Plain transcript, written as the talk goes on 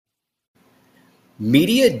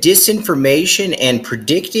Media disinformation and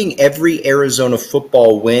predicting every Arizona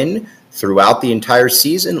football win throughout the entire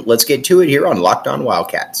season. Let's get to it here on Locked On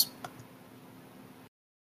Wildcats.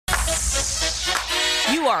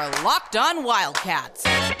 You are Locked On Wildcats,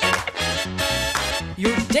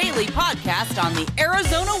 your daily podcast on the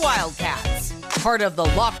Arizona Wildcats, part of the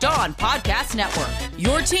Locked On Podcast Network,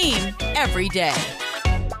 your team every day.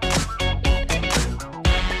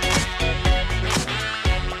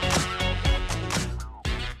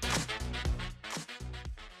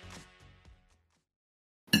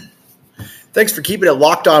 Thanks for keeping it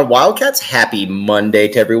Locked On Wildcats. Happy Monday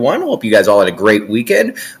to everyone. Hope you guys all had a great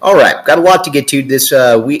weekend. All right, got a lot to get to this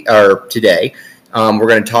week or today. We're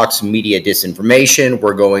going to talk some media disinformation.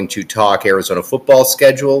 We're going to talk Arizona football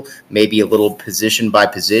schedule, maybe a little position by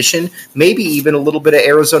position, maybe even a little bit of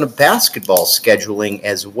Arizona basketball scheduling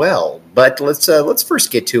as well. But let's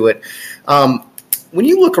first get to it. When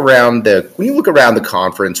you look around the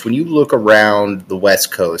conference, when you look around the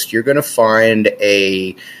West Coast, you're going to find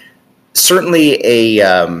certainly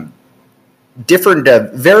different,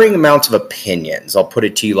 varying amounts of opinions. I'll put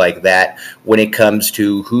it to you like that when it comes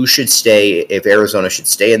to who should stay, if Arizona should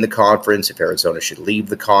stay in the conference, if Arizona should leave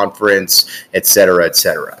the conference, et cetera, et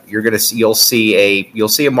cetera. You'll see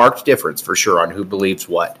a marked difference for sure on who believes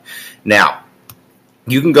what. Now,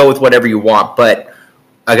 you can go with whatever you want, but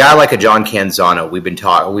a guy like a John Canzano, we've been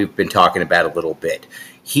talking about a little bit.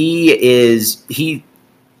 How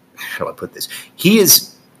do I put this?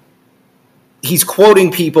 He's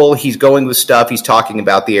quoting people, he's going with stuff, he's talking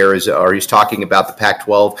about the Arizona, or he's talking about the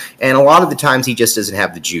Pac-12, and a lot of the times he just doesn't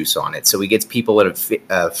have the juice on it. So he gets people in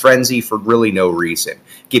a frenzy for really no reason.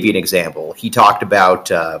 Give you an example. He talked about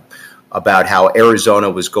how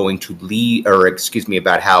Arizona was going to leave,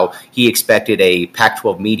 about how he expected a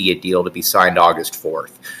Pac-12 media deal to be signed August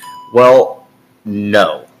 4th. Well,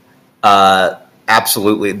 no.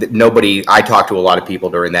 Absolutely. Nobody. I talked to a lot of people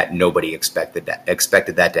during that. Nobody expected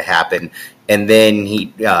that to happen. And then he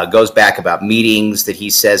goes back about meetings that he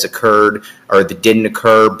says occurred or that didn't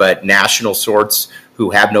occur, but national sorts who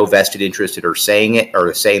have no vested interest in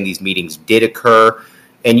saying these meetings did occur.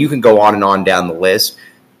 And you can go on down the list.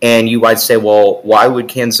 And you might say, well, why would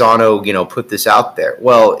Canzano, put this out there?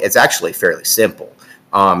 Well, it's actually fairly simple.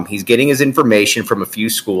 He's getting his information from a few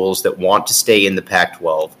schools that want to stay in the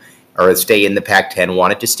Pac-12. Or stay in the Pac-10,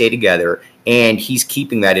 want it to stay together, and he's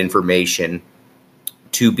keeping that information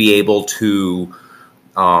to be able to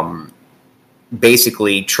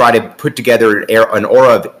basically try to put together an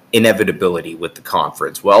aura of inevitability with the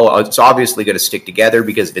conference. Well, it's obviously going to stick together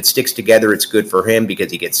because if it sticks together, it's good for him because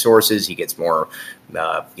he gets sources, he gets more,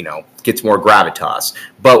 gets more gravitas.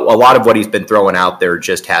 But a lot of what he's been throwing out there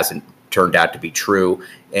just hasn't turned out to be true.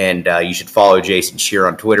 And you should follow Jason Scheer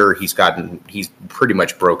on Twitter. He's pretty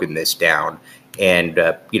much broken this down. And,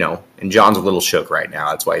 and John's a little shook right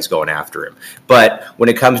now. That's why he's going after him. But when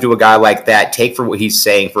it comes to a guy like that, take for what he's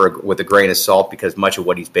saying with a grain of salt because much of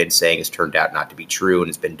what he's been saying has turned out not to be true and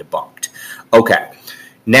has been debunked. Okay.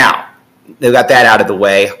 Now, they got that out of the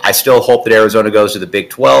way. I still hope that Arizona goes to the Big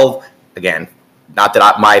 12. Again, not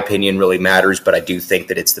that my opinion really matters, but I do think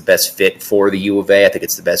that it's the best fit for the U of A. I think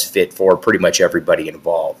it's the best fit for pretty much everybody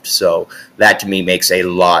involved. So that to me makes a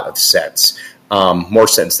lot of sense, more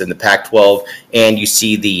sense than the Pac-12. And you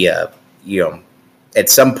see at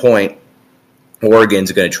some point,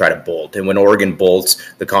 Oregon's going to try to bolt. And when Oregon bolts,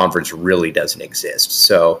 the conference really doesn't exist.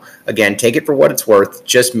 So again, take it for what it's worth.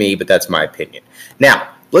 Just me, but that's my opinion. Now,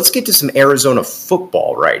 let's get to some Arizona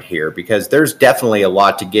football right here because there's definitely a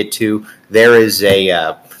lot to get to. There is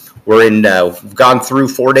we've gone through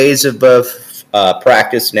 4 days of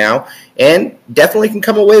practice now and definitely can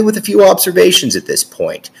come away with a few observations at this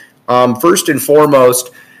point. First and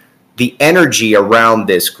foremost, the energy around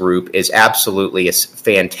this group is absolutely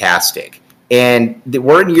fantastic. And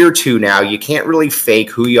we're in year 2 now. You can't really fake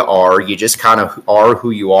who you are. You just kind of are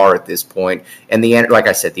who you are at this point. And like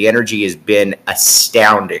I said, the energy has been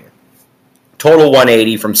astounding. Total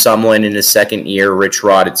 180 from Sumlin in his second year, Rich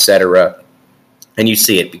Rod, etc. And you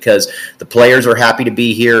see it because the players are happy to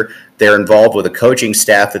be here. They're involved with a coaching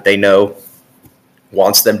staff that they know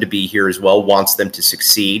wants them to be here as well, wants them to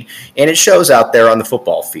succeed. And it shows out there on the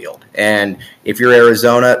football field. And if you're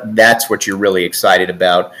Arizona, that's what you're really excited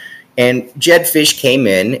about. And Jedd Fisch came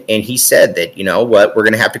in and he said that, we're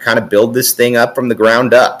going to have to kind of build this thing up from the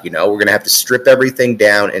ground up. We're going to have to strip everything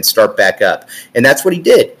down and start back up. And that's what he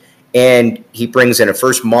did. And he brings in a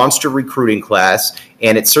first monster recruiting class,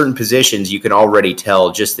 and at certain positions, you can already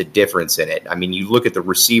tell just the difference in it. I mean, you look at the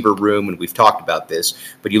receiver room, and we've talked about this,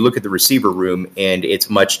 but you look at the receiver room, and it's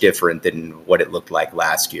much different than what it looked like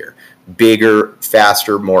last year. Bigger,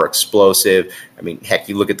 faster, more explosive. I mean, heck,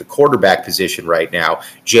 you look at the quarterback position right now.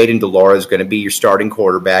 Jayden de Laura is going to be your starting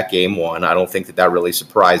quarterback game one. I don't think that really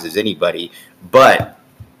surprises anybody. But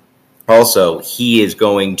also, he is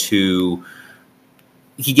going to...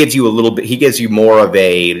 He gives you more of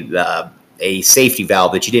a safety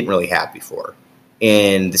valve that you didn't really have before.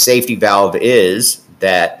 And the safety valve is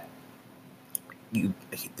that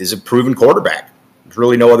there's a proven quarterback. There's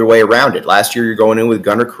really no other way around it. Last year, you're going in with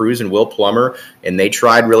Gunnar Cruz and Will Plummer, and they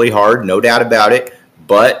tried really hard, no doubt about it.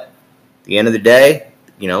 But at the end of the day,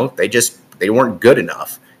 they weren't good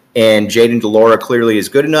enough. And Jayden de Laura clearly is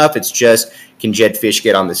good enough. It's just, can Jedd Fisch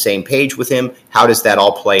get on the same page with him? How does that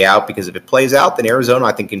all play out? Because if it plays out, then Arizona,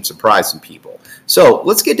 I think, can surprise some people. So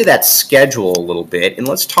let's get to that schedule a little bit, and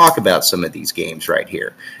let's talk about some of these games right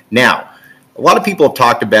here. Now, a lot of people have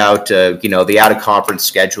talked about, the out-of-conference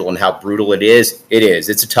schedule and how brutal it is. It is.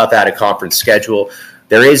 It's a tough out-of-conference schedule.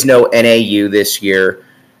 There is no NAU this year,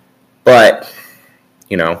 but,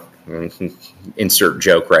 insert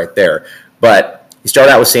joke right there. But you start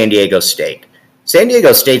out with San Diego State. San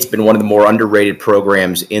Diego State's been one of the more underrated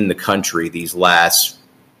programs in the country these last,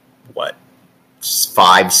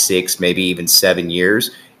 5, 6, maybe even 7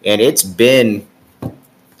 years. And it's been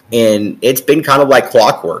kind of like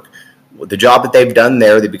clockwork. The job that they've done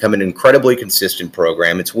there, they've become an incredibly consistent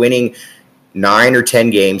program. It's winning 9 or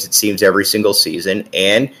 10 games, it seems, every single season.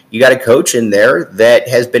 And you got a coach in there that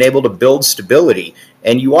has been able to build stability.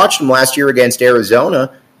 And you watched them last year against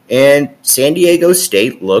Arizona, and San Diego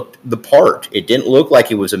State looked the part. It didn't look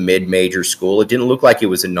like it was a mid-major school. It didn't look like it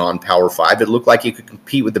was a non-Power 5. It looked like it could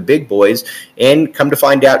compete with the big boys, and come to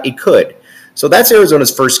find out it could. So that's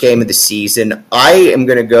Arizona's first game of the season. I'm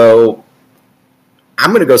going to go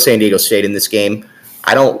San Diego State in this game.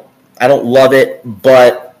 I don't love it,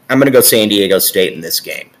 but I'm going to go San Diego State in this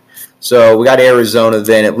game. So we got Arizona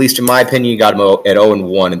then, at least in my opinion, you got them at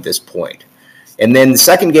 0-1 at this point. And then the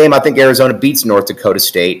second game, I think Arizona beats North Dakota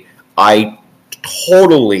State. I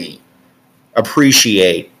totally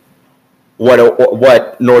appreciate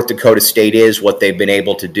what North Dakota State is, what they've been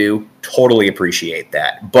able to do. Totally appreciate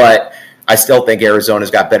that. But I still think Arizona's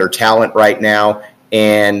got better talent right now.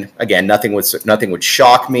 And again, nothing would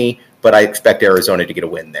shock me, but I expect Arizona to get a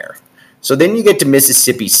win there. So then you get to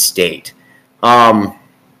Mississippi State. It's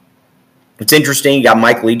interesting. You got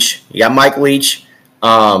Mike Leach.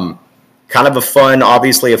 Kind of a fun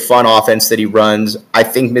offense that he runs. I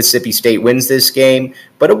think Mississippi State wins this game,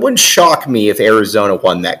 but it wouldn't shock me if Arizona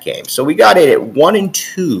won that game. So we got it at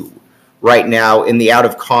 1-2 right now in the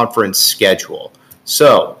out-of-conference schedule.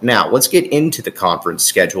 So now let's get into the conference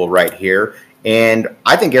schedule right here. And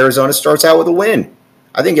I think Arizona starts out with a win.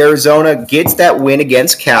 I think Arizona gets that win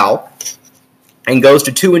against Cal and goes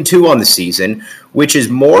to 2-2 on the season, which is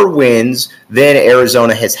more wins than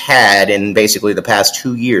Arizona has had in basically the past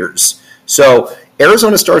 2 years. So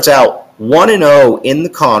Arizona starts out 1-0 in the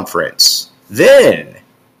conference. Then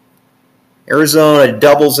Arizona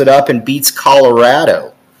doubles it up and beats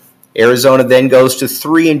Colorado. Arizona then goes to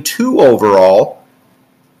 3-2 overall,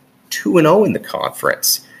 2-0 in the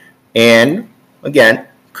conference. And again,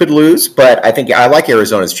 could lose, but I like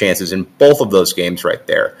Arizona's chances in both of those games right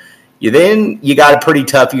there. You got a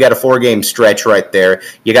 4-game stretch right there.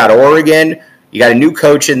 You got Oregon. You got a new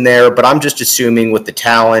coach in there, but I'm just assuming with the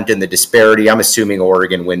talent and the disparity, I'm assuming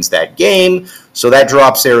Oregon wins that game. So that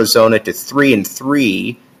drops Arizona to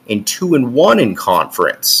 3-3 and 2-1 in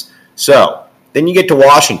conference. So then you get to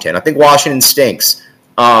Washington. I think Washington stinks.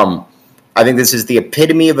 I think this is the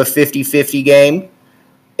epitome of a 50-50 game.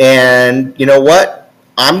 And you know what?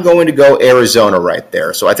 I'm going to go Arizona right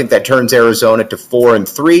there. So I think that turns Arizona to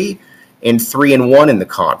 4-3 and 3-1 in the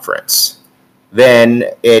conference. Then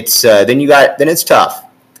it's tough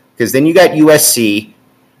because then you got USC.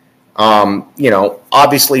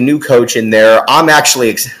 Obviously new coach in there. I'm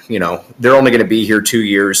actually, they're only going to be here 2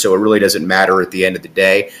 years, so it really doesn't matter at the end of the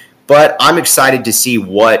day. But I'm excited to see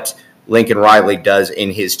what Lincoln Riley does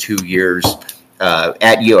in his 2 years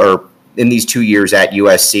in these 2 years at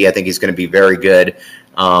USC. I think he's going to be very good.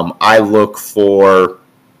 I look for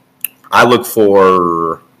a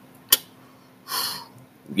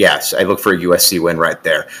USC win right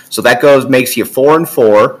there. So that makes you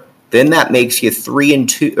 4-4. Then that makes you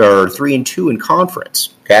 3-2 in conference.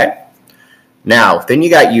 Okay. Now, then you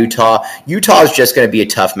got Utah. Utah is just going to be a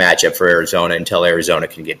tough matchup for Arizona until Arizona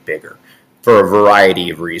can get bigger for a variety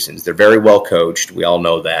of reasons. They're very well coached. We all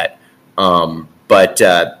know that. but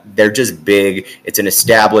they're just big. It's an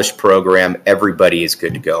established program. Everybody is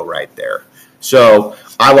good to go right there. So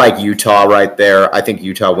I like Utah right there. I think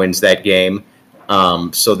Utah wins that game.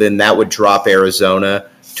 So then that would drop Arizona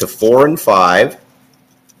to 4-5,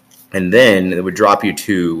 and then it would drop you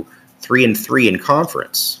to 3-3 in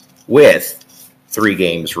conference with 3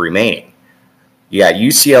 games remaining. You got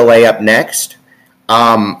UCLA up next.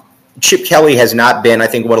 Chip Kelly has not been, I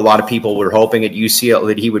think, what a lot of people were hoping at UCLA,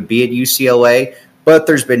 that he would be at UCLA, but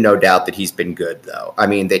there's been no doubt that he's been good, though. I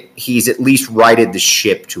mean, that he's at least righted the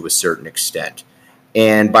ship to a certain extent.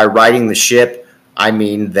 And by righting the ship, I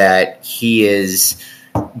mean that he is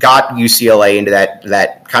got UCLA into that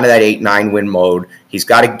kind of that 8-9 win mode. He's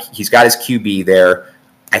got his QB there.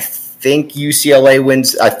 I think UCLA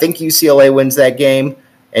wins that game.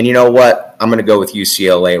 And you know what? I'm going to go with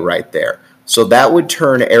UCLA right there. So that would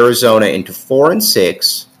turn Arizona into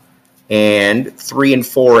 4-6 and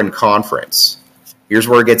 3-4 in conference. Here's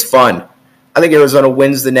where it gets fun. I think Arizona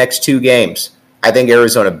wins the next 2 games. I think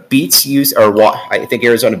Arizona beats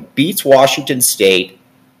Washington State,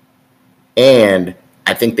 and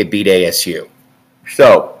I think they beat ASU.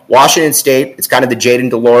 So Washington State, it's kind of the Jayden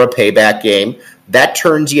de Laura payback game. That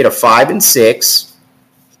turns you to 5-6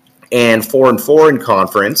 and 4-4 in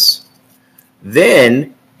conference.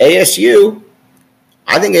 Then ASU,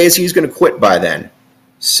 I think ASU is going to quit by then.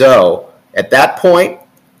 So at that point,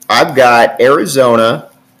 I've got Arizona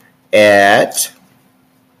at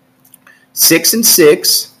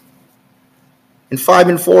 6-6 and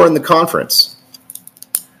 5-4 in the conference.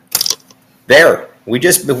 There. We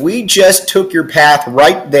just took your path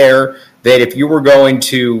right there, that if you were going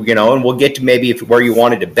to, and we'll get to maybe where you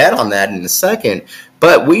wanted to bet on that in a second,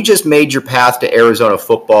 but we just made your path to Arizona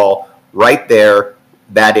football right there,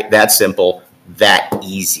 that simple, that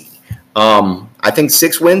easy. I think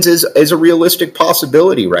 6 wins is a realistic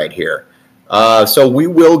possibility right here. So we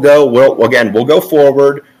will go, we'll go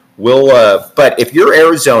forward. But if you're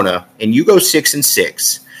Arizona and you go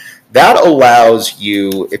 6-6, that allows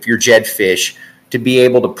you, if you're Jedd Fisch, to be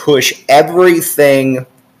able to push everything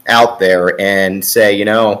out there and say,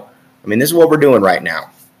 this is what we're doing right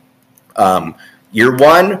now. Year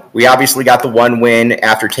 1, we obviously got the 1 win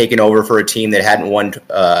after taking over for a team that hadn't won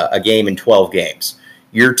a game in 12 games.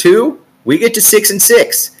 Year 2, we get to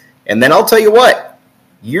 6-6. And then I'll tell you what,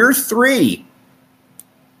 year 3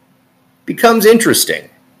 becomes interesting.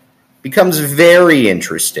 Becomes very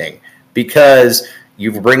interesting, because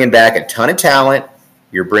you're bringing back a ton of talent.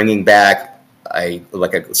 You're bringing back a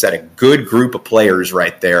good group of players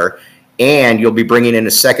right there, and you'll be bringing in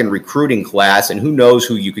a second recruiting class, and who knows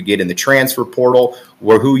who you could get in the transfer portal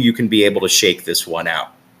or who you can be able to shake this one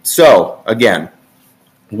out. So again,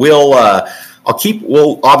 we'll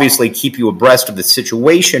obviously keep you abreast of the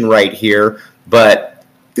situation right here, but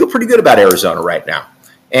feel pretty good about Arizona right now.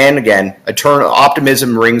 And again,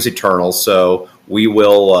 optimism rings eternal, so we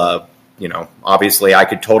will, obviously I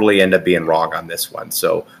could totally end up being wrong on this one,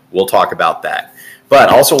 so we'll talk about that. But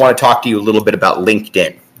I also want to talk to you a little bit about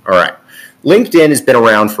LinkedIn. All right. LinkedIn has been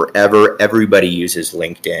around forever. Everybody uses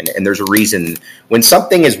LinkedIn, and there's a reason. When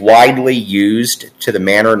something is widely used to the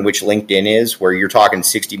manner in which LinkedIn is, where you're talking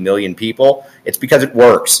 60 million people, it's because it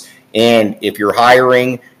works. And if you're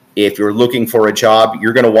hiring, if you're looking for a job,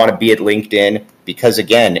 you're going to want to be at LinkedIn because,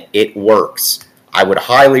 again, it works. I would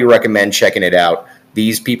highly recommend checking it out.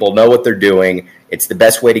 These people know what they're doing. It's the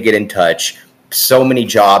best way to get in touch. So many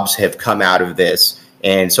jobs have come out of this,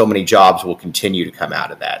 and so many jobs will continue to come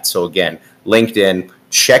out of that. So again, LinkedIn,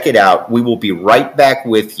 check it out. We will be right back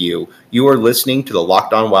with you. You are listening to the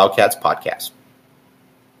Locked On Wildcats podcast.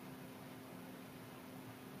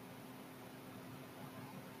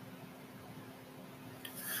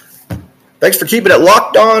 Thanks for keeping it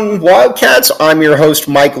Locked On Wildcats. I'm your host,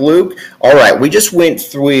 Mike Luke. All right, we just went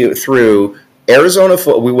through Arizona.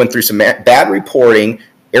 We went through some bad reporting,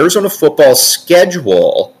 Arizona football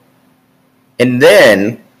schedule, and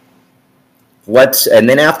then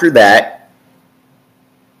after that,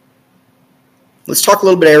 let's talk a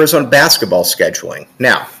little bit of Arizona basketball scheduling.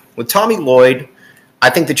 Now, with Tommy Lloyd, I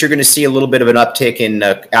think that you're going to see a little bit of an uptick in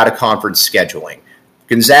out-of-conference scheduling.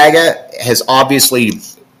 Gonzaga obviously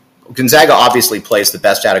plays the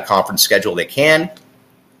best out-of-conference schedule they can.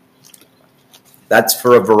 That's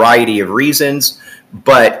for a variety of reasons,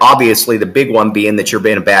 but obviously the big one being that you're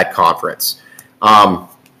in a bad conference.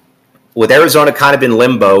 With Arizona kind of in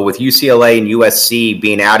limbo, with UCLA and USC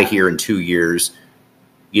being out of here in 2 years,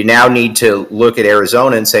 you now need to look at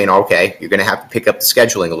Arizona and saying, okay, you're going to have to pick up the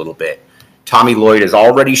scheduling a little bit. Tommy Lloyd has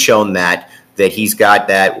already shown that he's got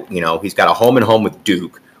that, he's got a home and home with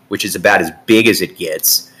Duke, which is about as big as it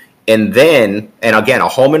gets. And then, and again, a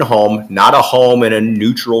home and home, not a home in a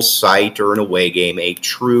neutral site or an away game, a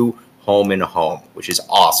true home and home, which is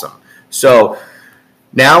awesome. So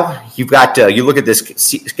now you've got, you look at this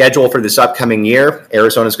schedule for this upcoming year.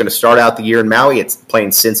 Arizona's going to start out the year in Maui. It's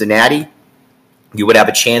playing Cincinnati. You would have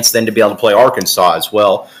a chance then to be able to play Arkansas as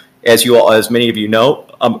well. As many of you know,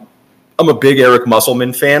 I'm a big Eric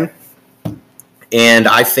Musselman fan, and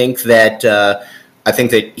I think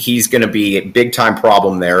that he's going to be a big time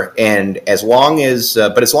problem there. And as long as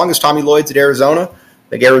Tommy Lloyd's at Arizona, I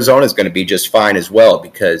think Arizona is going to be just fine as well,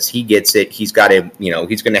 because he gets it. He's got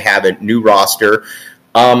he's going to have a new roster.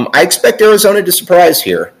 I expect Arizona to surprise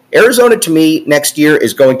here. Arizona, to me, next year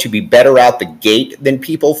is going to be better out the gate than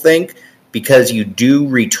people think, because you do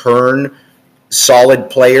return solid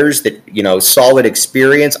players that, solid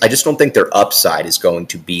experience. I just don't think their upside is going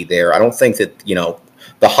to be there. I don't think that,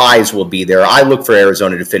 the highs will be there. I look for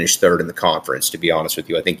Arizona to finish third in the conference, to be honest with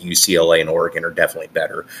you. I think UCLA and Oregon are definitely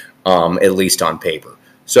better, at least on paper.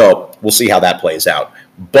 So we'll see how that plays out.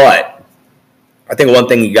 But I think one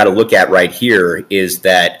thing you got to look at right here is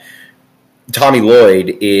that Tommy Lloyd's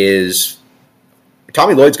going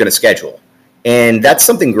to schedule. And that's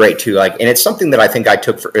something great too. And it's something that I think I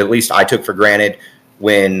took for granted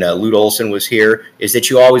when Lute Olson was here, is that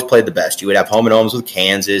you always played the best. You would have home and homes with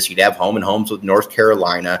Kansas. You'd have home and homes with North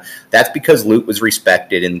Carolina. That's because Lute was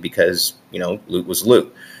respected and because, Lute was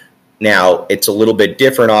Lute. Now, it's a little bit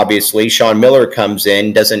different, obviously. Sean Miller comes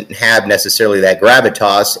in, doesn't have necessarily that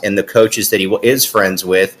gravitas, and the coaches that he is friends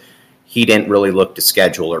with, he didn't really look to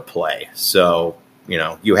schedule or play. So,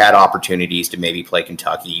 you had opportunities to maybe play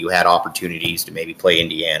Kentucky. You had opportunities to maybe play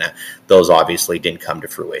Indiana. Those obviously didn't come to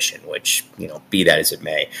fruition, which, be that as it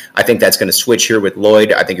may. I think that's going to switch here with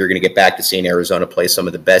Lloyd. I think you're going to get back to seeing Arizona play some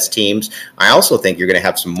of the best teams. I also think you're going to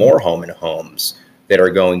have some more home and homes that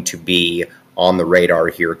are going to be on the radar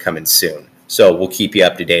here coming soon. So we'll keep you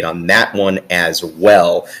up to date on that one as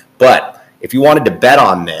well. But if you wanted to bet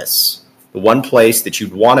on this, the one place that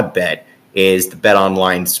you'd want to bet is the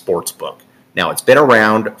BetOnline Sportsbook. Now, it's been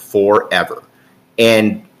around forever.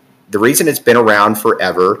 And the reason it's been around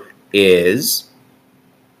forever is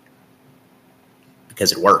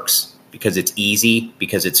because it works, because it's easy,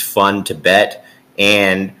 because it's fun to bet.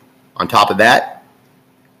 And on top of that,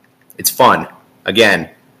 it's fun. Again,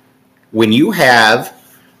 when you have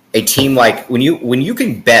a team when you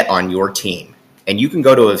can bet on your team and you can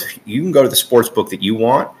go to the sports book that you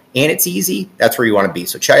want, and it's easy, that's where you want to be.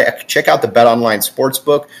 So check out the BetOnline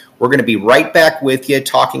Sportsbook. We're going to be right back with you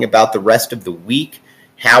talking about the rest of the week,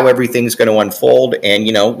 how everything's going to unfold, and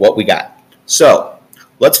what we got. So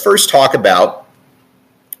let's first talk about.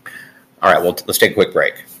 All right, well, let's take a quick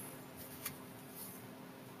break.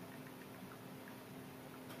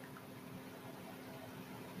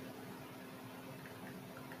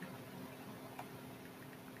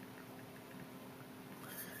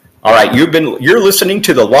 All right, you're listening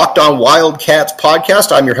to the Locked On Wildcats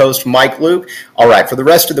podcast. I'm your host, Mike Luke. All right, for the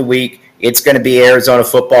rest of the week, it's going to be Arizona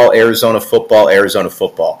football, Arizona football, Arizona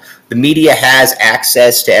football. The media has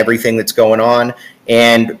access to everything that's going on,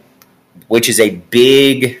 and which is a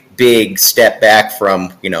big, big step back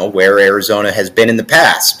from, where Arizona has been in the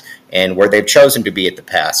past and where they've chosen to be at the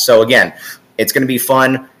past. So again, it's going to be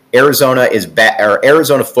fun. Arizona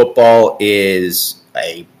football is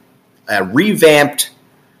a revamped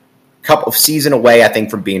couple of season away, I think,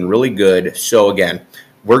 from being really good. So again,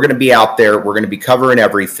 we're going to be out there. We're going to be covering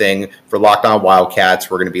everything for Locked On Wildcats.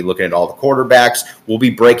 We're going to be looking at all the quarterbacks. We'll be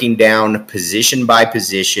breaking down position by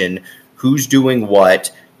position, who's doing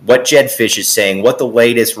what Jedd Fisch is saying, what the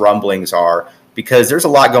latest rumblings are, because there's a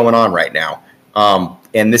lot going on right now.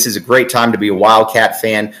 And this is a great time to be a Wildcat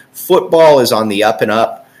fan. Football is on the up and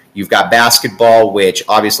up. You've got basketball, which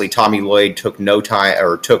obviously Tommy Lloyd took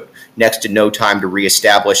next to no time to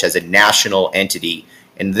reestablish as a national entity.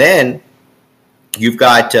 And then you've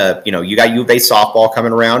got, you got U of A softball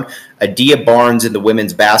coming around. Adia Barnes and the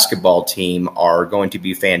women's basketball team are going to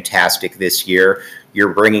be fantastic this year.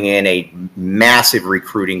 You're bringing in a massive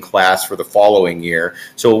recruiting class for the following year.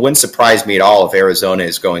 So it wouldn't surprise me at all if Arizona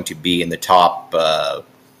is going to be in the top,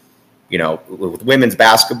 with women's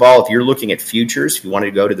basketball. If you're looking at futures, if you wanted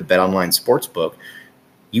to go to the BetOnline Sportsbook,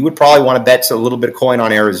 you would probably want to bet a little bit of coin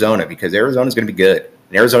on Arizona, because Arizona is going to be good.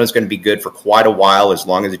 And Arizona is going to be good for quite a while as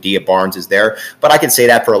long as Adia Barnes is there. But I can say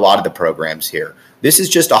that for a lot of the programs here. This is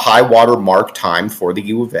just a high water mark time for the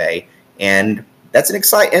U of A, and it's an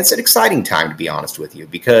exciting time, to be honest with you,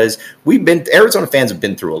 because Arizona fans have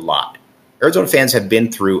been through a lot. Arizona fans have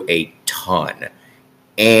been through a ton.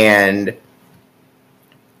 And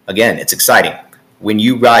again, it's exciting. When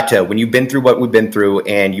you've been through what we've been through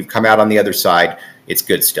and you've come out on the other side, It's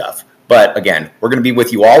good stuff. But again, we're going to be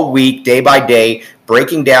with you all week, day by day,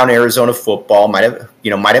 breaking down Arizona football. Might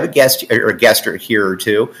have a guest here or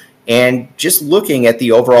two, and just looking at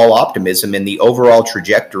the overall optimism and the overall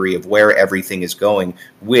trajectory of where everything is going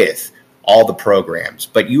with all the programs.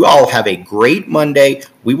 But you all have a great Monday.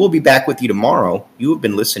 We will be back with you tomorrow. You have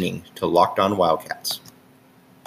been listening to Locked On Wildcats.